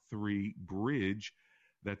 888-43-BRIDGE.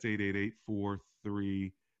 That's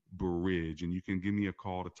 888-43-BRIDGE. And you can give me a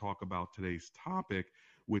call to talk about today's topic,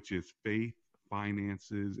 which is faith,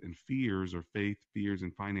 finances, and fears, or faith, fears,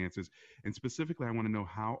 and finances. And specifically, I want to know,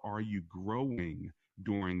 how are you growing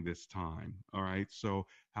during this time? All right. So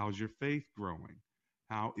how's your faith growing?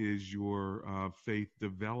 How is your faith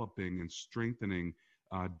developing and strengthening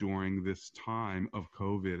during this time of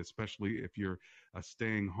COVID, especially if you're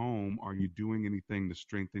staying home? Are you doing anything to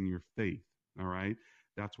strengthen your faith? All right.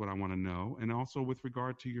 That's what I want to know. And also with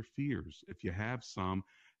regard to your fears, if you have some,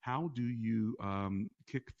 how do you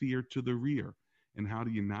kick fear to the rear? And how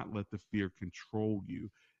do you not let the fear control you?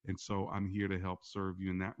 And so I'm here to help serve you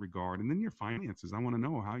in that regard. And then your finances. I want to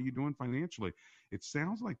know, how are you doing financially? It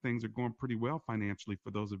sounds like things are going pretty well financially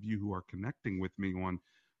for those of you who are connecting with me on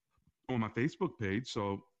my Facebook page.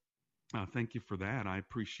 So thank you for that. I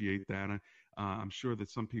appreciate that. I'm sure that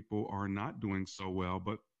some people are not doing so well,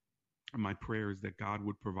 but my prayer is that God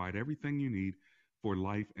would provide everything you need for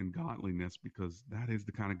life and godliness, because that is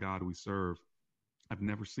the kind of God we serve. I've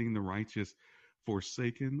never seen the righteous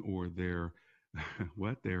forsaken or their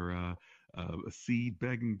seed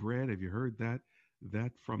begging bread. Have you heard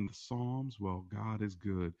that from the Psalms? Well, God is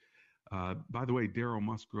good. By the way, Daryl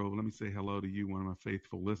Musgrove, let me say hello to you, one of my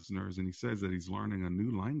faithful listeners. And he says that he's learning a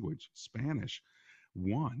new language, Spanish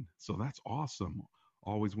 1. So that's awesome.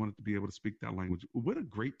 Always wanted to be able to speak that language. What a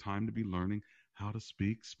great time to be learning how to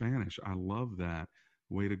speak Spanish. I love that.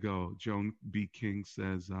 Way to go. Joan B. King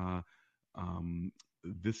says,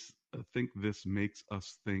 this makes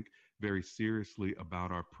us think very seriously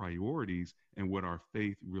about our priorities and what our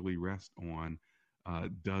faith really rests on.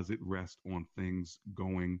 Does it rest on things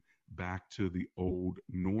going back to the old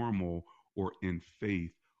normal, or in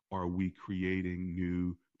faith are we creating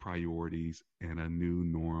new priorities and a new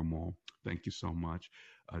normal? Thank you so much,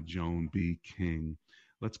 Joan B. King.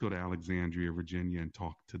 Let's go to Alexandria, Virginia, and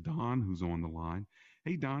talk to Don, who's on the line.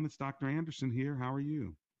 Hey, Don, it's Dr. Anderson here. How are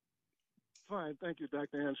you? Fine. Thank you,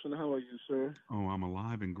 Dr. Anderson. How are you, sir? Oh, I'm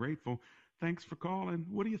alive and grateful. Thanks for calling.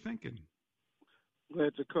 What are you thinking?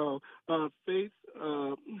 Glad to call. Faith,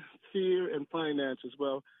 fear, and finances.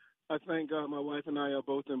 Well, I thank God my wife and I are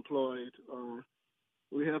both employed.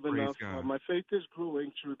 We have enough. My faith is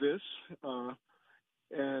growing through this.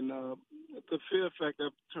 And the fear factor,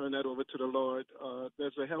 I've turned that over to the Lord.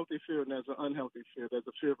 There's a healthy fear and there's an unhealthy fear. There's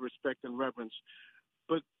a fear of respect and reverence.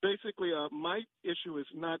 But basically, my issue is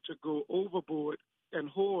not to go overboard and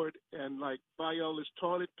hoard and like buy all this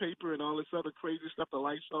toilet paper and all this other crazy stuff, the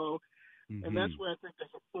Lysol. Mm-hmm. And that's where I think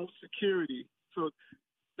there's a false security. So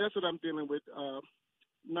that's what I'm dealing with,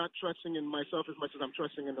 not trusting in myself as much as I'm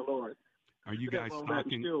trusting in the Lord. Are you guys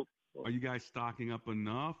stocking up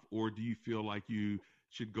enough, or do you feel like you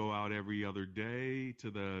should go out every other day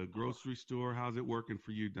to the grocery store? How's it working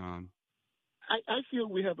for you, Don? I feel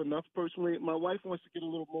we have enough personally. My wife wants to get a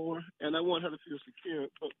little more, and I want her to feel secure.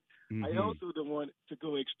 But I also don't want to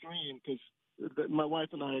go extreme, because my wife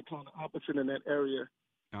and I are kind of opposite in that area.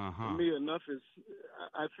 For me, enough is,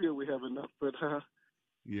 I feel we have enough, but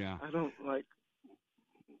yeah, I don't like.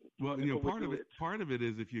 Well, part of it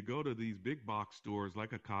is if you go to these big box stores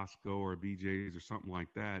like a Costco or a BJ's or something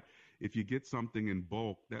like that, if you get something in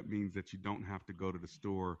bulk, that means that you don't have to go to the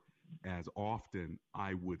store as often,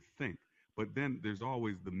 I would think. But then there's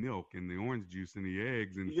always the milk and the orange juice and the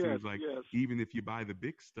eggs, and it seems like even if you buy the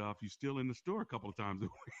big stuff, you're still in the store a couple of times a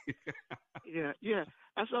week. Yeah.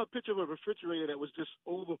 I saw a picture of a refrigerator that was just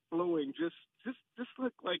overflowing, just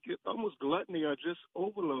looked like it almost gluttony or just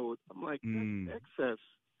overload. I'm like, that's excess.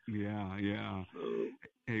 Yeah.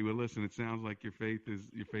 Hey, well, listen, it sounds like your faith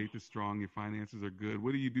is strong. Your finances are good.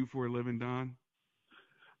 What do you do for a living, Don?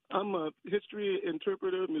 I'm a history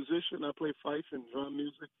interpreter, musician. I play fife and drum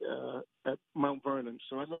music at Mount Vernon.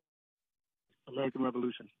 So I know American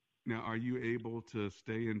Revolution. Now, are you able to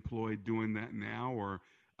stay employed doing that now, or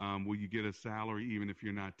will you get a salary even if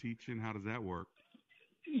you're not teaching? How does that work?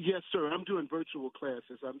 Yes, sir. I'm doing virtual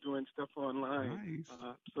classes. I'm doing stuff online. Nice.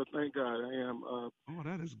 So thank God I am.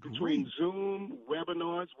 That is great. Between Zoom,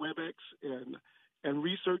 webinars, WebEx, and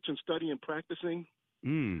research and study and practicing.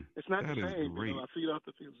 It's not the same. I feed off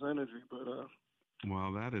the field's energy, but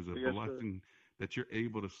well, that is a blessing that you're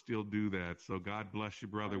able to still do that. So God bless you,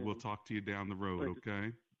 brother. We'll talk to you down the road,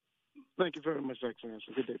 okay? Thank you very much, Excellence.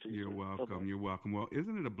 Good day to you. You're welcome. Bye-bye. You're welcome. Well,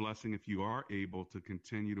 isn't it a blessing if you are able to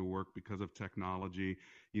continue to work because of technology?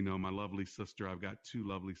 You know, my lovely sister, I've got two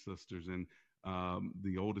lovely sisters, and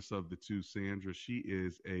the oldest of the two, Sandra, she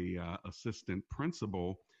is a assistant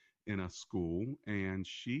principal in a school, and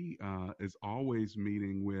she is always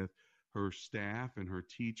meeting with her staff and her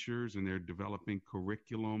teachers, and they're developing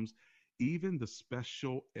curriculums. Even the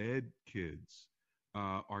special ed kids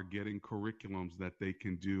are getting curriculums that they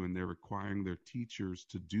can do, and they're requiring their teachers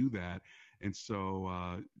to do that. And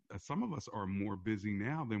so some of us are more busy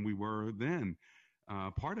now than we were then.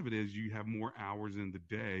 Part of it is you have more hours in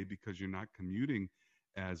the day because you're not commuting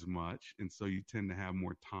as much, and so you tend to have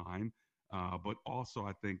more time. But also,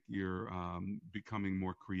 I think you're becoming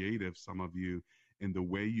more creative, some of you, in the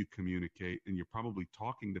way you communicate, and you're probably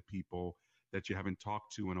talking to people that you haven't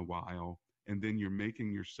talked to in a while, and then you're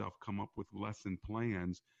making yourself come up with lesson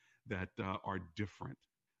plans that are different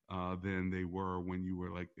than they were when you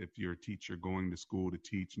were like, if you're a teacher going to school to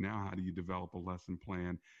teach. Now, how do you develop a lesson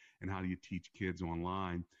plan, and how do you teach kids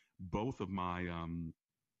online? Both of my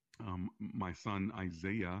my son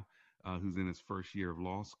Isaiah, who's in his first year of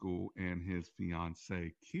law school, and his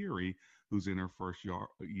fiancee Kiri, who's in her first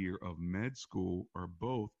year of med school, are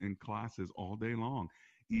both in classes all day long.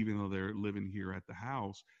 Even though they're living here at the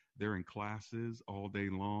house, they're in classes all day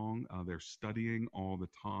long. They're studying all the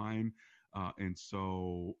time. And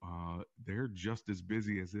so they're just as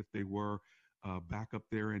busy as if they were back up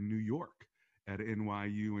there in New York at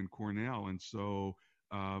NYU and Cornell. And so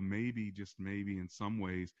maybe, just maybe in some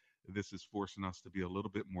ways, this is forcing us to be a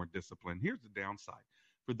little bit more disciplined. Here's the downside.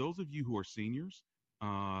 For those of you who are seniors,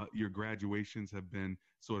 your graduations have been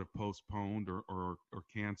sort of postponed or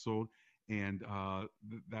canceled. And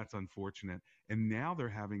that's unfortunate. And now they're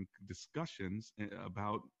having discussions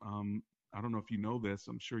about, I don't know if you know this,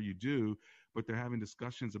 I'm sure you do, but they're having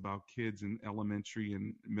discussions about kids in elementary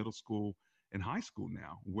and middle school and high school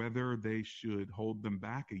now, whether they should hold them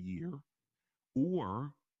back a year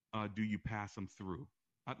or do you pass them through?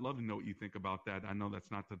 I'd love to know what you think about that. I know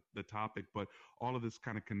that's not the topic, but all of this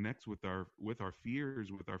kind of connects with our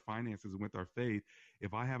fears, with our finances, and with our faith.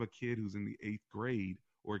 If I have a kid who's in the 8th grade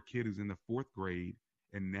or a kid who's in the 4th grade,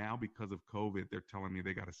 and now because of COVID, they're telling me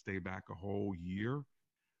they got to stay back a whole year.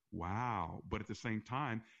 Wow. But at the same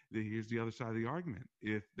time, here's the other side of the argument.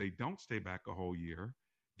 If they don't stay back a whole year,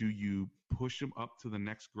 do you push them up to the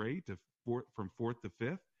next grade from 4th to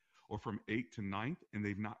 5th, or from 8th to 9th, and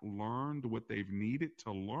they've not learned what they've needed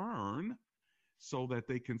to learn so that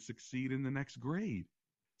they can succeed in the next grade?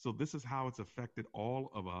 So this is how it's affected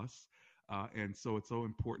all of us. And so it's so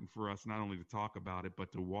important for us not only to talk about it,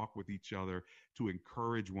 but to walk with each other, to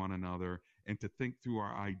encourage one another, and to think through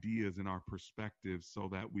our ideas and our perspectives so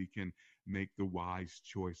that we can make the wise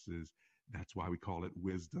choices. That's why we call it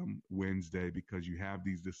Wisdom Wednesday, because you have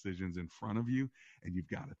these decisions in front of you, and you've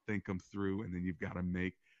got to think them through, and then you've got to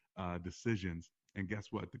make decisions. And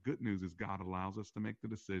guess what? The good news is God allows us to make the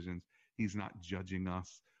decisions. He's not judging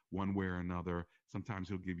us one way or another. Sometimes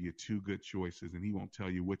he'll give you 2 good choices, and he won't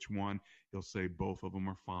tell you which one. He'll say both of them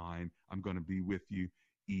are fine. I'm going to be with you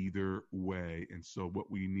either way. And so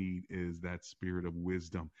what we need is that spirit of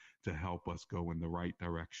wisdom to help us go in the right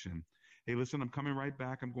direction. Hey, listen, I'm coming right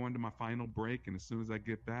back. I'm going to my final break, and as soon as I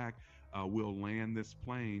get back, we'll land this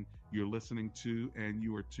plane. You're listening to, and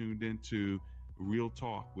you are tuned into Real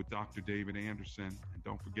Talk with Dr. David Anderson. And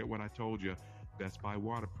don't forget what I told you. Best Buy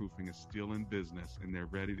Waterproofing is still in business, and they're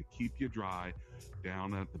ready to keep you dry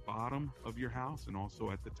down at the bottom of your house and also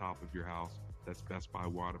at the top of your house. That's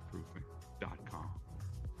bestbuywaterproofing.com.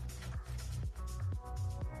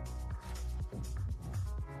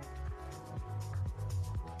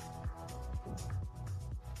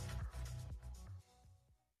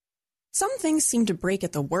 Some things seem to break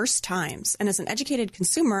at the worst times, and as an educated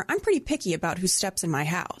consumer, I'm pretty picky about who steps in my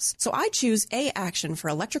house. So I choose A-Action for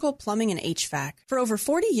electrical, plumbing, and HVAC. For over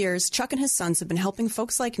 40 years, Chuck and his sons have been helping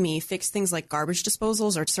folks like me fix things like garbage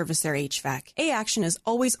disposals or service their HVAC. A-Action is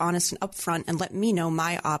always honest and upfront and let me know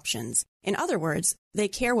my options. In other words, they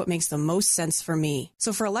care what makes the most sense for me.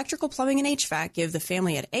 So for electrical, plumbing, and HVAC, give the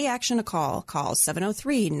family at A-Action a call. Call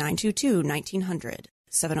 703-922-1900.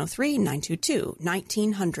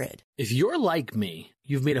 703-922-1900. If you're like me,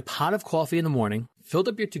 you've made a pot of coffee in the morning, filled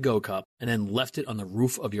up your to-go cup, and then left it on the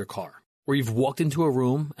roof of your car. Or you've walked into a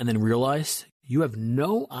room and then realized you have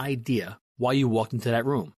no idea why you walked into that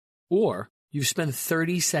room. Or you've spent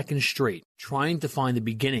 30 seconds straight trying to find the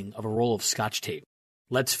beginning of a roll of Scotch tape.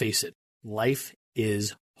 Let's face it, life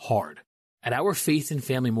is hard. At our Faith and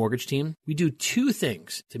Family Mortgage team, we do 2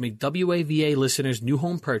 things to make WAVA listeners' new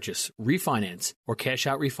home purchase, refinance, or cash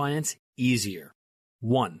out refinance easier.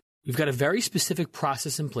 1, we've got a very specific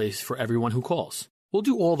process in place for everyone who calls. We'll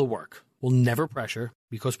do all the work. We'll never pressure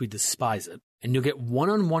because we despise it. And you'll get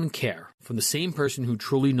one-on-one care from the same person who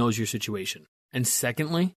truly knows your situation. And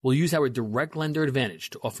secondly, we'll use our direct lender advantage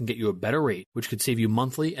to often get you a better rate, which could save you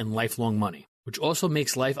monthly and lifelong money, which also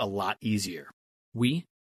makes life a lot easier. We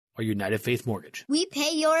are United Faith Mortgage. We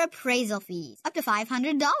pay your appraisal fees, up to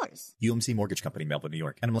 $500. UMC Mortgage Company, Melville, New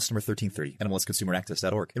York. NMLS number 1330.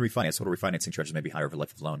 NMLSConsumerAccess.org. And refinance total refinancing charges may be higher over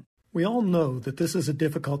life of loan. We all know that this is a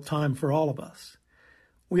difficult time for all of us.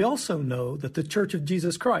 We also know that the Church of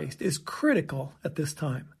Jesus Christ is critical at this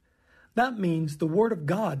time. That means the Word of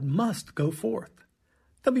God must go forth.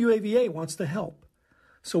 WAVA wants to help.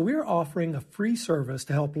 So we're offering a free service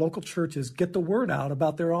to help local churches get the word out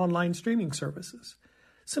about their online streaming services.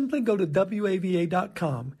 Simply go to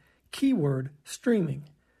WAVA.com, keyword streaming.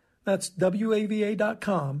 That's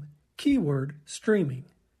WAVA.com, keyword streaming,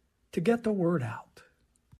 to get the word out.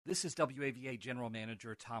 This is WAVA General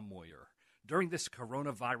Manager Tom Moyer. During this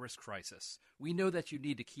coronavirus crisis, we know that you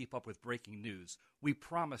need to keep up with breaking news. We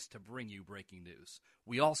promise to bring you breaking news.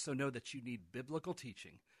 We also know that you need biblical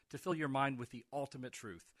teaching to fill your mind with the ultimate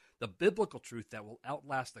truth, the biblical truth that will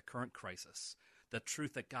outlast the current crisis, the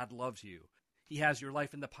truth that God loves you. He has your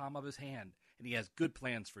life in the palm of his hand, and he has good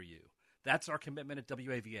plans for you. That's our commitment at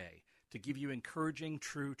WAVA, to give you encouraging,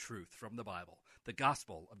 true truth from the Bible, the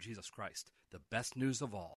gospel of Jesus Christ, the best news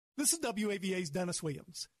of all. This is WAVA's Dennis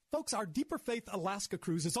Williams. Folks, our Deeper Faith Alaska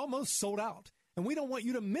cruise is almost sold out, and we don't want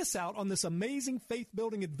you to miss out on this amazing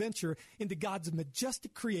faith-building adventure into God's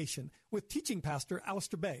majestic creation with teaching pastor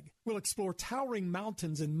Alistair Begg. We'll explore towering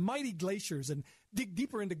mountains and mighty glaciers and dig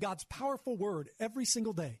deeper into God's powerful word every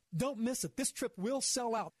single day. Don't miss it. This trip will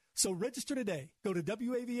sell out. So register today. Go to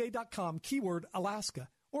WAVA.com, keyword Alaska,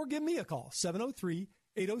 or give me a call,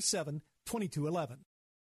 703-807-2211.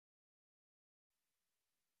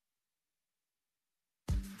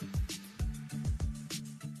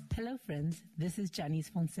 Hello, friends. This is Janice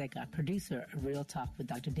Fonseca, producer of Real Talk with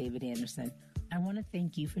Dr. David Anderson. I want to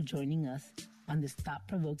thank you for joining us on this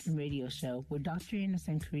thought-provoking radio show where Dr.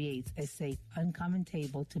 Anderson creates a safe, uncommon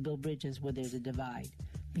table to build bridges where there's a divide.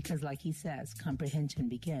 Because like he says, comprehension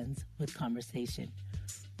begins with conversation.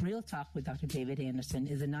 Real Talk with Dr. David Anderson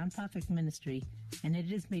is a nonprofit ministry, and it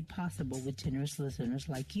is made possible with generous listeners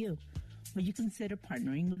like you. Will you consider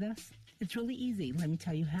partnering with us? It's really easy. Let me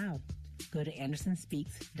tell you how. Go to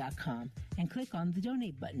AndersonSpeaks.com and click on the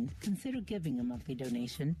donate button. Consider giving a monthly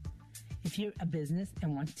donation. If you're a business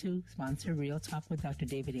and want to sponsor Real Talk with Dr.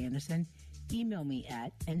 David Anderson, email me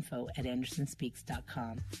at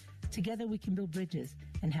info@AndersonSpeaks.com. Together we can build bridges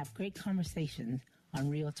and have great conversations on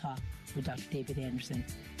Real Talk with Dr. David Anderson.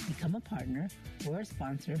 Become a partner or a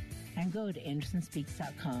sponsor and go to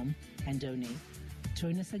AndersonSpeaks.com and donate.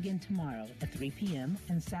 Join us again tomorrow at 3 p.m.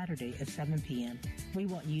 and Saturday at 7 p.m. We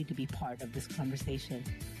want you to be part of this conversation.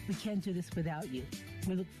 We can't do this without you.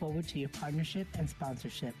 We look forward to your partnership and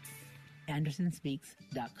sponsorship.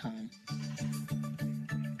 AndersonSpeaks.com.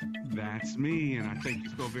 That's me, and I thank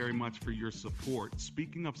you so very much for your support.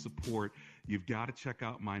 Speaking of support, you've got to check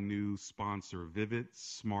out my new sponsor, Vivint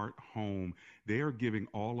Smart Home. They are giving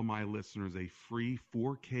all of my listeners a free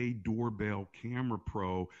 4K Doorbell Camera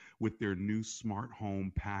Pro with their new smart home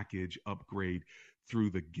package upgrade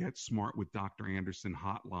through the Get Smart with Dr. Anderson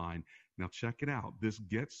hotline. Now check it out. This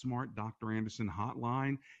Get Smart Dr. Anderson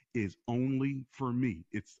hotline is only for me.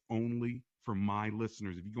 It's only for my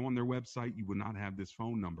listeners. If you go on their website, you will not have this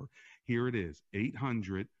phone number. Here it is,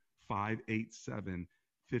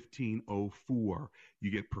 800-587-1504. You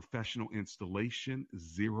get professional installation,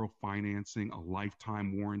 zero financing, a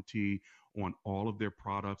lifetime warranty on all of their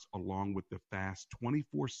products, along with the fast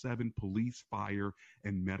 24/7 police, fire,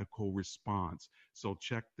 and medical response. So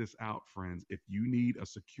check this out, friends. If you need a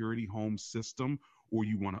security home system or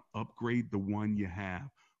you want to upgrade the one you have,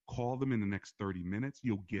 call them in the next 30 minutes.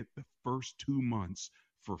 You'll get the first 2 months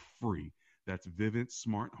for free. That's Vivint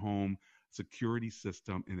Smart Home Security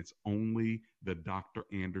System, and it's only the Dr.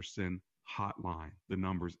 Anderson hotline. The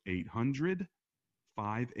number's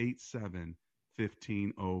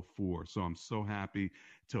 800-587-1504. So I'm so happy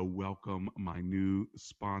to welcome my new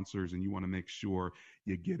sponsors, and you want to make sure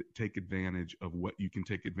you take advantage of what you can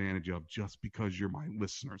take advantage of just because you're my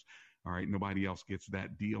listeners. All right. Nobody else gets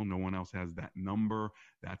that deal. No one else has that number.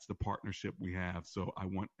 That's the partnership we have. So I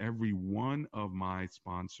want every one of my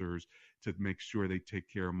sponsors to make sure they take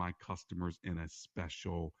care of my customers in a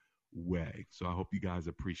special way. So I hope you guys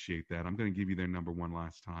appreciate that. I'm going to give you their number one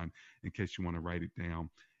last time in case you want to write it down.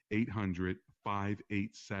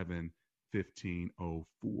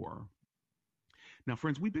 800-587-1504. Now,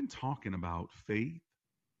 friends, we've been talking about faith,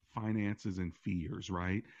 finances, and fears,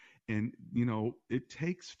 right? And, you know, it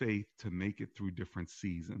takes faith to make it through different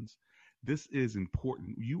seasons. This is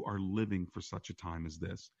important. You are living for such a time as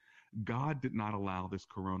this. God did not allow this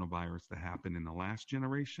coronavirus to happen in the last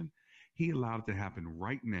generation. He allowed it to happen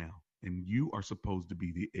right now. And you are supposed to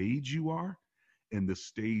be the age you are and the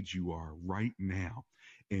stage you are right now.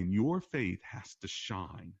 And your faith has to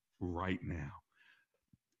shine right now.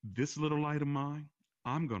 This little light of mine,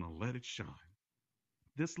 I'm going to let it shine.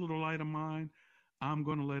 This little light of mine, I'm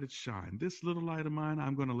going to let it shine. This little light of mine,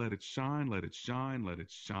 I'm going to let it shine, let it shine, let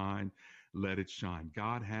it shine, let it shine.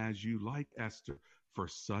 God has you, like Esther, for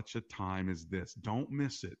such a time as this. Don't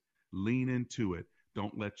miss it. Lean into it.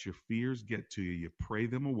 Don't let your fears get to you. You pray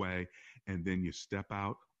them away, and then you step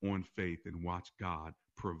out on faith and watch God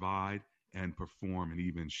provide and perform and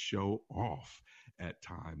even show off at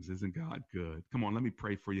times. Isn't God good? Come on, let me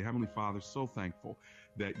pray for you. Heavenly Father, so thankful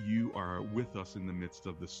that you are with us in the midst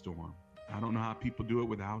of the storm. I don't know how people do it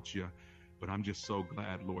without you, but I'm just so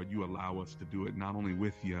glad, Lord, you allow us to do it not only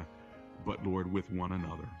with you, but, Lord, with one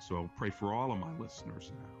another. So pray for all of my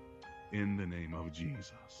listeners now in the name of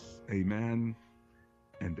Jesus. Amen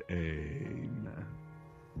and amen.